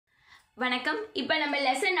வணக்கம். இப்போ நம்ம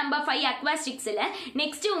லெசன் நம்பர் 5 அக்வாஸ்டிக்ஸ்ல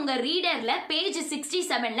நெக்ஸ்ட் உங்க ரீடர்ல பேஜ்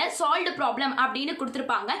 67ல சால்வ்ட் ப்ராப்ளம் அப்படின்னு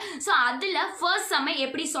கொடுத்திருப்பாங்க. சோ அதுல ஃபர்ஸ்ட் சம்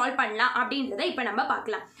எப்படி சால்வ் பண்ணலாம் அப்படின்றதை இப்போ நம்ம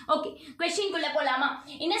பார்க்கலாம். ஓகே, क्वेश्चन குள்ள போலாமா?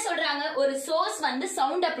 என்ன சொல்றாங்க? ஒரு சோர்ஸ் வந்து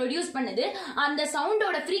சவுண்ட ப்ரொடியூஸ் பண்ணுது. அந்த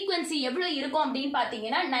சவுண்டோட frequency எவ்வளவு இருக்கும் அப்படினு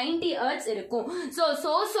பாத்தீங்கன்னா 90 ஹெர்ட்ஸ் இருக்கும். சோ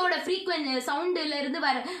சோர்ஸோட frequency சவுண்ட்ல இருந்து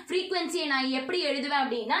வர frequency நான் எப்படி எழுதுவேன்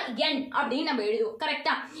அப்படினா n அப்படி நம்ம எழுதுவோம்.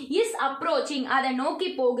 கரெக்ட்டா? is approaching அத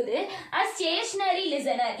நோக்கி போகுது. as stationary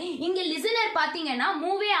listener. இங்க listener பாத்தீங்கன்னா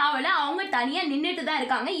மூவே ஆவல, அவங்க தனியா நின்னுட்டு தான்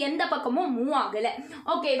இருக்காங்க, எந்த பக்கமும் மூவ் ஆகல.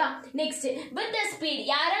 ஓகேவா? நெக்ஸ்ட் with the speed,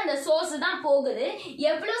 யார அந்த சோர்ஸ் தான் போகுது.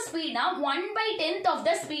 எவ்வளவு ஸ்பீட்னா 1/10th of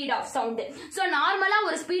the speed of sound. So நார்மலா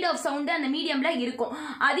ஒரு ஸ்பீட் ஆஃப் சவுண்ட் அந்த மீடியம்ல இருக்கும்.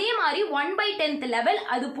 அதே மாதிரி 1/10th லெவல்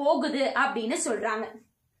அது போகுது அப்படின்னு சொல்றாங்க.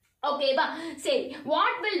 ஓகேவா? சரி,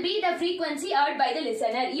 what will be the frequency heard by the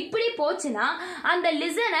listener? இப்படி போச்சுனா அந்த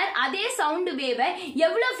listener அதே சவுண்ட் வேவ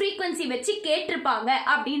எவ்வளவு frequency வச்சு கேட்டிருப்பாங்க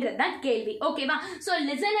அப்படின்றது தான் கேள்வி. ஓகேவா? சோ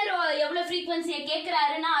listener எவ்வளவு frequency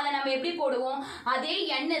கேக்குறாருன்னா அத நம்ம எப்படி போடுவோம்? அதே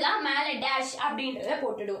n தான் மேல டேஷ் அப்படின்றத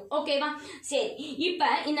போட்டுடுவோம். ஓகேவா? சரி,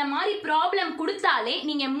 இப்போ இந்த மாதிரி ப்ராப்ளம் கொடுத்தாலே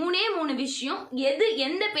நீங்க மூணே விஷயம்,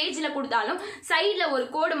 எந்த பேஜ்ல கொடுத்தாலும் சைடுல ஒரு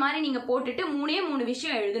கோடு மாதிரி நீங்க போட்டுட்டு மூணே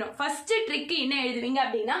விஷயம் எழுதணும். ஃபர்ஸ்ட் ட்ரிக் என்ன எழுதுவீங்க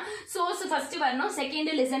அப்படின்னா சோர்ஸ் ஃபர்ஸ்ட் வரணும், செகண்ட்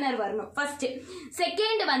லிசனர் வரணும். ஃபர்ஸ்ட்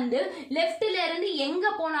செகண்ட் வந்து லெஃப்ட்ல இருந்து எங்க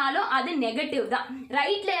போனாலும் அது நெகட்டிவ் தான்,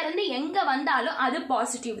 ரைட்ல இருந்து எங்க வந்தாலும் அது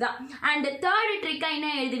பாசிட்டிவ் தான். அண்ட் தேர்ட் ட்ரிக்கா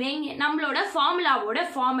என்ன எழுதுவீங்க? நம்மளோட ஃபார்முலாவோட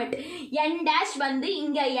ஃபார்மட் n டேஷ் வந்து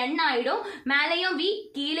இங்க n ஆயிடும், மேலையும் v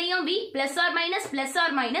கீழையும் v, plus R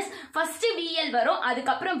minus first vl வரும்,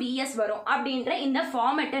 அதுக்கப்புறம் vs வரும் அப்படின்ற இந்த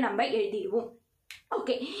ஃபார்மட்டை நம்ம எழுதிடுவோம்.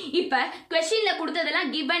 ஓகே, இப்ப क्वेश्चनல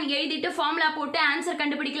கொடுத்ததெல்லாம் given எழுதிட்டு ஃபார்முலா போட்டு ஆன்சர்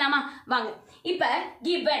கண்டுபிடிக்கலாமா? வாங்க. இப்ப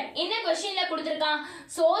given என்ன क्वेश्चनல கொடுத்திருக்கான்?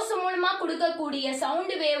 சோர்ஸ் மூலமா கொடுக்கக்கூடிய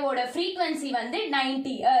சவுண்ட் வேவோட frequency வந்து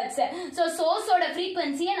 90 ஹெர்ட்ஸ். சோ சோர்ஸோட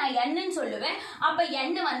frequency-ய நான் n ன்னு சொல்லுவேன். அப்ப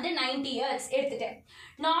n வந்து 90 ஹெர்ட்ஸ் எடுத்துட்டேன்.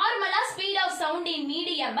 நார்மலா speed of sound in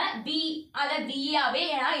medium v, அத v ஆவே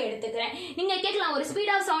நான் எடுத்துக்கிறேன். நீங்க கேட்கலாம், ஒரு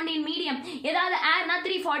speed of sound in medium ஏதாவது ஏர்னா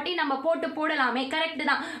 340 நம்ம போடலாமே, கரெக்ட்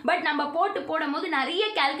தான். பட் நம்ம போடும்போது நிறைய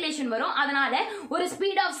கால்குலேஷன் வரும். அதனால ஒரு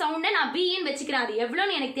ஸ்பீட் ஆஃப் சவுண்ட நான் v ன்னு வெச்சுக்கிறேன். அது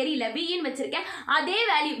எவ்வளவுன்னு எனக்கு தெரியல, v ன்னு வெச்சிருக்கேன். அதே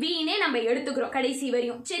வேல்யூ v னே நம்ம எடுத்துக்கிறோம் கடைசி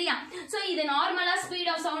வரையும். சரியா? சோ இது நார்மலா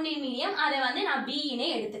speed of sound in medium, அத வந்து நான் v னே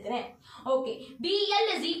எடுத்துக்கிறேன். Okay, bl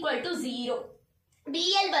is equal to 0.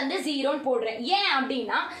 BL வந்து 0 போடுறேன். ஏன்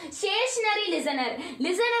அப்படின்னா ஸ்டேஷனரி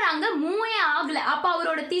லிசனர் அங்க மூவே ஆகல, அப்ப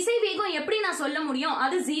அவரோட திசை வேகம் எப்படி நான் சொல்ல முடியும்?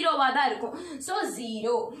 அது 0வா தான் இருக்கும். சோ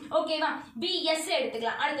 0. ஓகேவா? BS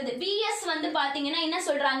எடுத்துக்கலாம். அடுத்தது BS வந்து பாத்தீங்கன்னா என்ன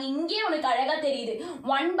சொல்றாங்க? இங்கே உனக்கு அழகா தெரியுது,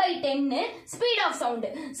 1/10 ஸ்பீட் ஆஃப் சவுண்ட்.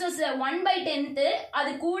 சோ 1/10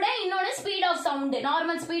 அது கூட இன்னொரு speed of sound,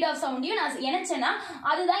 normal speed of சவுண்டையும் நான் இணைச்சேன்னா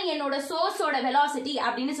அதுதான் என்னோட சோர்ஸோட வெலாசிட்டி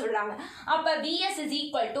அப்படின்னு சொல்றாங்க. அப்ப BS is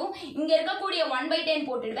equal to இங்க இருக்கக்கூடிய 1/10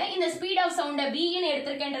 போட்டுடுவேன். இந்த ஸ்பீட் ஆஃப் சவுண்ட v ன்னு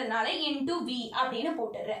எடுத்துக்கன்றதுனால into v அப்படினு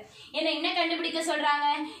போட்டுறேன். என்ன கண்டுபிடிக்க சொல்றாங்க?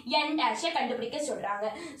 n dash கண்டுபிடிக்க சொல்றாங்க.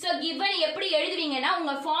 சோ given எப்படி எழுதுவீங்கன்னா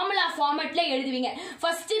உங்க ஃபார்முலா ஃபார்மட்ல எழுதுவீங்க.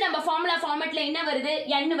 ஃபர்ஸ்ட் நம்ம ஃபார்முலா ஃபார்மட்ல என்ன வருது?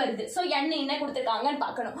 n வருது. சோ n என்ன கொடுத்திருக்காங்கன்னு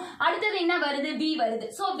பார்க்கணும். அடுத்து என்ன வருது? v வருது.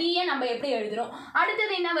 சோ v ய நம்ம எப்படி எழுதுறோம்?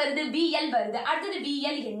 அடுத்து என்ன வருது? bl வருது. அடுத்து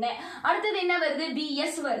vl என்ன? அடுத்து என்ன வருது?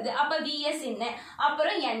 bs வருது. அப்ப vs என்ன?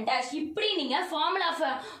 அப்புறம் n dash. இப்படி நீங்க ஃபார்முலா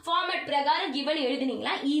ஃபார்மட் பிரகாரம் given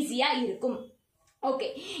எழுதுனீங்களா ஈஸியா இருக்கும். ஓகே,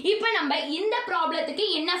 இப்போ நம்ம இந்த ப்ராப்ளத்துக்கு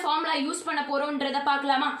என்ன ஃபார்முலா யூஸ் பண்ண போறோம்ன்றத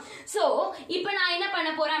பார்க்கலாமா? சோ இப்போ நான் என்ன பண்ண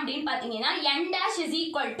போறேன் அப்படின்னு பாத்தீங்கன்னா n dash is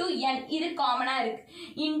equal to n, இது காமனா இருக்கு,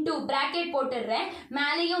 into bracket போட்டுறேன்.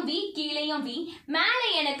 மேலையும் v கீழையும் v. மேல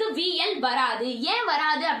எனக்கு vl வராது. ஏன்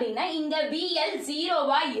வராது அப்படின்னா இங்க vl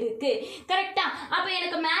 0வா இருக்கு. கரெக்ட்டா? அப்ப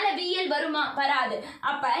எனக்கு மேல vl வருமா? வராது.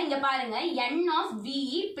 அப்ப இங்க பாருங்க, n of v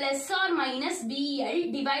plus or minus vl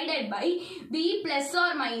divided by v plus or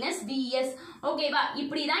minus vs. ஓகேவா?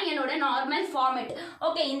 இப்படிதான் என்னோட நார்மல் ஃபார்மட்.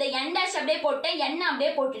 ஓகே, இந்த n dash அப்படியே போட்டேன், n அப்படியே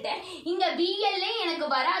போட்டுட்டேன். இங்க vl எனக்கு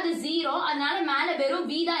வராது 0, அதனால மேல வெறும்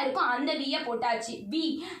v தான் இருக்கும். அந்த v ய போட்டாச்சு. v,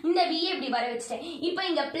 இந்த v இப்படி வர வச்சிட்டேன். இப்போ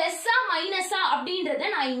இங்க பிளஸ்ஸா மைனஸா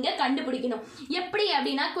அப்படின்றத நான் இங்க கண்டுபிடிக்கணும். எப்படி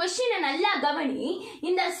அப்படின்னா क्वेश्चन நல்லா கவனி.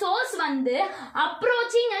 இந்த சோர்ஸ் வந்து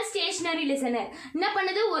அப்ரோச்சிங் a stationary listener. என்ன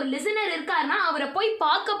பண்ணுது? ஒரு லிசனர் இருக்காருன்னா அவரை போய்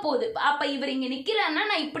பார்க்க போகுது. அப்ப இவர் இங்க நிக்கிறாருன்னா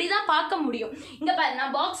நான் இப்படிதான் பார்க்க முடியும். இங்க பாரு,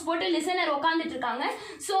 நான் பாக்ஸ் போட்டு லிசனர் உட்கார்ந்துட்டு இருக்காங்க,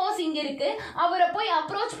 சோர்ஸ் இங்க இருக்கு, அவரை போய்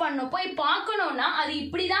அப்ரோச் பண்ணணும், போய் பார்க்கணும்னா அது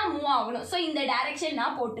இப்படிதான் மூவ் ஆகணும். சோ இந்த டைரக்ஷன்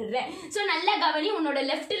நான் போட்டுடுறேன். சோ நல்ல கவனி, உன்னோட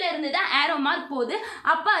லெஃப்ட்ல இருந்து தான் ஏரோ மார்க் போகுது,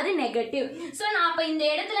 அப்ப அது நெகட்டிவ். சோ நான் அப்ப இந்த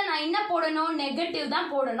இடத்துல நான் என்ன போடணும்? நெகட்டிவ்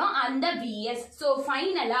தான் போடணும், அந்த vs. சோ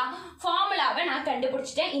ஃபைனலா ஃபார்முலாவை நான்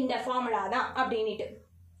கண்டுபிடிச்சிட்டேன், இந்த ஃபார்முலா தான் அப்படின்னுட்டு.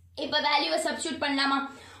 இப்ப வேல்யூவை சப்ஸ்டிட்யூட் பண்ணலாமா?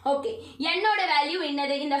 ஓகே, என்னோட வேல்யூ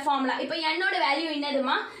என்னது இந்த ஃபார்முலா? இப்போ என்னோட வேல்யூ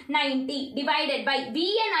என்னதுமா 90 டிவைடட் பை v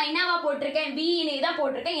நான் என்னவா போட்டிருக்கேன், v னே தான்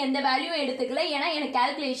போட்டிருக்கேன், எந்த வேல்யூ எடுத்துக்கல, ஏன்னா எனக்கு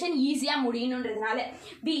கால்குலேஷன் ஈஸியா முடியணும்ன்றதுனால.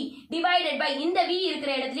 v டிவைடட் பை இந்த v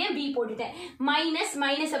இருக்கிற இடத்துலயே v போட்டுட்டேன், மைனஸ்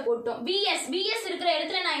மைனஸை போட்டோம். vs இருக்கிற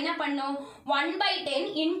இடத்துல நான் என்ன பண்ணும், 1/10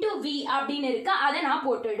 into v அப்படின்னு இருக்கு, அதை நான்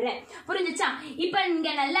போட்டுடுறேன். புரிஞ்சுச்சா? இப்போ இங்க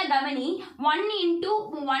நல்லா கவனி, 1 into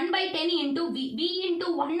 1/10 into v, v into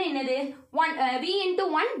 1 என்னது, v into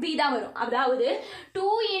 1 v தான் வரும். அதாவது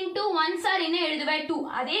 2 into 1 சார் என்ன எழுதுவேன் 2,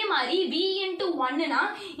 அதே மாதிரி v into 1 னா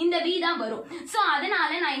இந்த v தான் வரும். சோ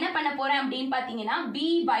அதனால நான் என்ன பண்ண போறேன் அப்படின்னு பாத்தீங்கன்னா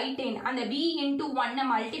v/10, அந்த v into 1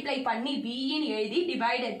 மல்டிப்ளை பண்ணி v ன்னு எழுதி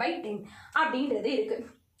டிவைடட் பை 10 அப்படின்றது இருக்கு.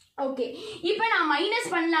 ஓகே, இப்போ நான் மைனஸ்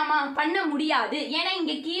பண்ணலாமா? பண்ண முடியாது, ஏன்னா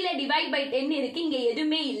இங்க கீழே டிவைட் பை 10 இருக்கு, இங்க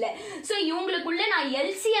எதுவுமே இல்லை. ஸோ இவங்களுக்குள்ள நான்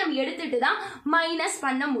எல்சிஎம் எடுத்துட்டு தான் மைனஸ்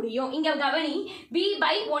பண்ண முடியும். இங்க கவனி, v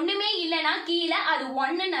பை ஒண்ணுமே இல்லைன்னா கீழே அது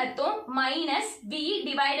 1ன்னு அர்த்தம், மைனஸ் v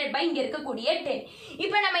டிவைடட் பை இங்க இருக்கக்கூடிய 10.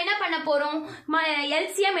 இப்போ நம்ம என்ன பண்ண போறோம்,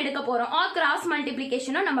 எல்சிஎம் எடுக்க போறோம், ஆர் கிராஸ்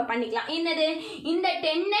மல்டிபிளிகேஷனும் நம்ம பண்ணிக்கலாம். என்னது, இந்த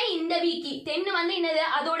 10 இந்த விக்கு 10 வந்து என்னது,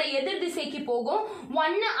 அதோட எதிர் திசைக்கு போகும்,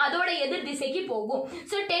 1 அதோட எதிர் திசைக்கு போகும்.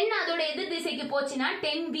 ஸோ 10 அதோட எதிர் திசைக்கு போச்சுன்னா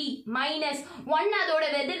 10v மைனஸ் 1 அதோட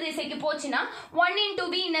எதிர் திசைக்கு போச்சுன்னா 1 into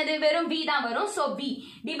v என்னது, வெறும் v தான் வரும். சோ v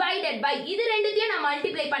டிவைடட் பை இது ரெண்டுத்தையும் நான்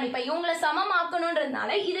மல்டிப்ளை பண்ணிப்பேன், இவங்களை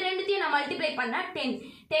சமமாக்கணும்ன்றதுனால இது ரெண்டுத்தையும் நான் மல்டிப்ளை பண்ணா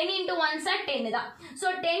 10 into 1 சார் 10 தான். சோ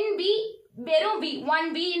 10v வெறும் v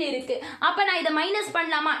 1v ன்னு இருக்கு. அப்ப நான் இதை மைனஸ்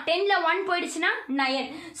பண்ணலாமா? 10ல 1 போயிடுச்சுன்னா 9.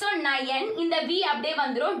 சோ 9 இந்த v அப்படியே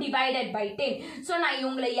வந்துரும் டிவைடட் பை 10. சோ நான்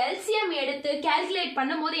இவங்களை எல்சிஎம் எடுத்து கால்குலேட்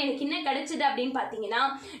பண்ணும்போது எனக்கு என்ன கிடைச்சது அப்படின்னு பாத்தீங்கன்னா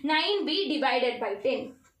 9v டிவைடட் பை 10.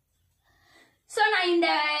 சோ நான்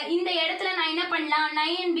இந்த இடத்துல நான் என்ன பண்ணலாம்,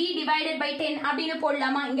 9v டிவைடட் பை 10 அப்படின்னு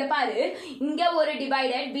போடலாமா? இங்க பாரு, இங்க ஒரு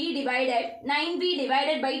divided v divided 9v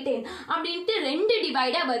divided by 10 அப்படின்ட்டு 2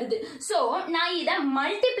 டிவைடா வருது. சோ நான் இதை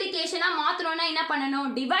மல்டிப்ளிகேஷனா மாத்தணும்னா என்ன பண்ணணும்,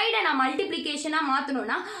 டிவைட நான் மல்டிப்ளிகேஷனா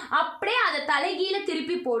மாத்தணும்னா அப்படியே அதை தலைகீழ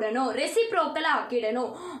திருப்பி போடணும், ரெசிப்ரோக்கலா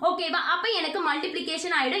ஆக்கிடணும். ஓகேவா? அப்ப எனக்கு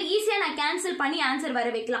மல்டிப்ளிகேஷன் ஆயிடும், ஈஸியா நான் கேன்சல் பண்ணி ஆன்சர் வர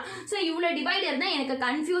வைக்கலாம். சோ இவ்வளவு டிவைடர் தான் எனக்கு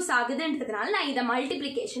கன்ஃபியூஸ் ஆகுதுன்றதுனால நான் இதை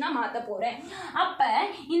மல்டிப்ளிகேஷனா மாத்த போறேன். அப்ப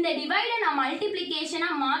இந்த டிவைட நான் மல்டிப்ளிகேஷனா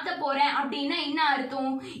மாத்த போறேன் அப்படின்னா என்ன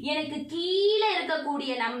அர்த்தம், எனக்கு கீழே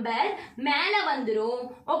இருக்கக்கூடிய நம்பர் மேல வந்துரும்.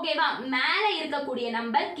 ஓகேவா? மேல இருக்கக்கூடிய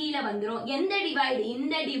நம்பர் கீழே வந்துரும். எந்த டிவைடு,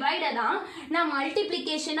 இந்த டிவைட தான் நான்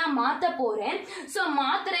மல்டிப்ளிகேஷனா மாத்த போறேன். சோ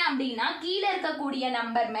மாத்துறேன் அப்படின்னா கீழே இருக்கக்கூடிய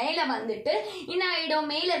நம்பர் மேல வந்துட்டு என்ன ஆயிடும்,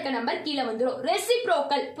 மேல இருக்க நம்பர் கீழே வந்துரும்,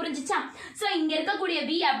 ரெசிப்ரோக்கல். புரிஞ்சுச்சா? சோ இங்க இருக்கக்கூடிய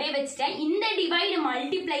v அப்படியே வச்சுட்டேன், இந்த டிவைடு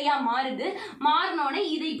மல்டிப்ளையா மாறுது, மாறினோட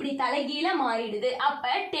இது இப்படி தலைகீழ மாறிடுது. அப்ப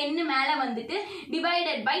 10 மேல வந்துட்டு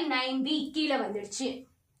டிவைடட் பை 9v கீழே வந்துடுச்சு.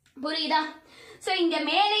 புரியுதா? சோ இங்க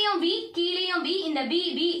மேலையும் v கீழையும் v, இந்த v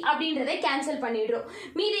அப்படின்றதை கேன்சல் பண்ணிடுறோம்.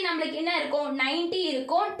 மீதி நம்மளுக்கு என்ன இருக்கும், 90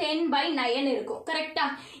 இருக்கும், 10/9 இருக்கும். கரெக்டா?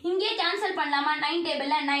 இங்கே கேன்சல் பண்ணலாமா? 9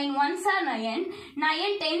 டேபிள்ல 9 1s are 9,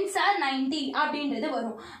 9 10s are 90 அப்படின்றது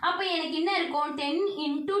வரும். அப்ப எனக்கு என்ன இருக்கும், 10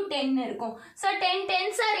 into 10 இருக்கும். சோ 10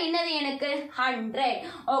 10s are என்னது, எனக்கு 100.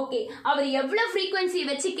 ஓகே, அவர் எவ்வளவு ஃப்ரீக்வன்சி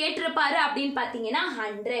வச்சு கேட்டிருப்பாரு அப்படின்னு பாத்தீங்கன்னா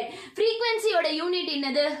 100. ஃப்ரீக்வன்சியோட யூனிட்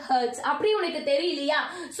என்னது, ஹெர்ட்ஸ். அப்படி உனக்கு தெரியலையா,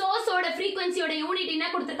 சோர்ஸோட ஃப்ரீக்வன்சியோட யூனிட் என்ன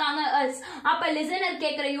கொடுத்திருக்காங்க, ஹெர்ட்ஸ். அப்ப லிசனர்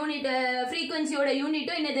கேக்குற யூனிட் ஃப்ரீக்வன்சியோட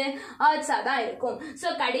யூனிட்டும் என்னது, ஹெர்ட்ஸா தான் இருக்கும். சோ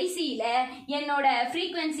கடைசியில என்னோட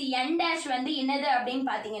ஃப்ரீக்வன்சி n dash வந்து என்னது அப்படின்னு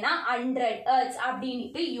பாத்தீங்கன்னா 100 ஹெர்ட்ஸ்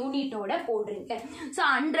அப்படின்ட்டு யூனிட்டோட போடுறீங்க. சோ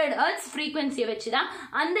 100 ஹெர்ட்ஸ் ஃப்ரீக்வன்சியை வச்சுதான்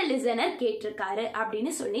அந்த லிசனர் கேட்டிருக்காரு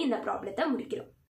அப்படின்னு சொல்லி இந்த ப்ராப்ளத்தை முடிக்கிறோம்.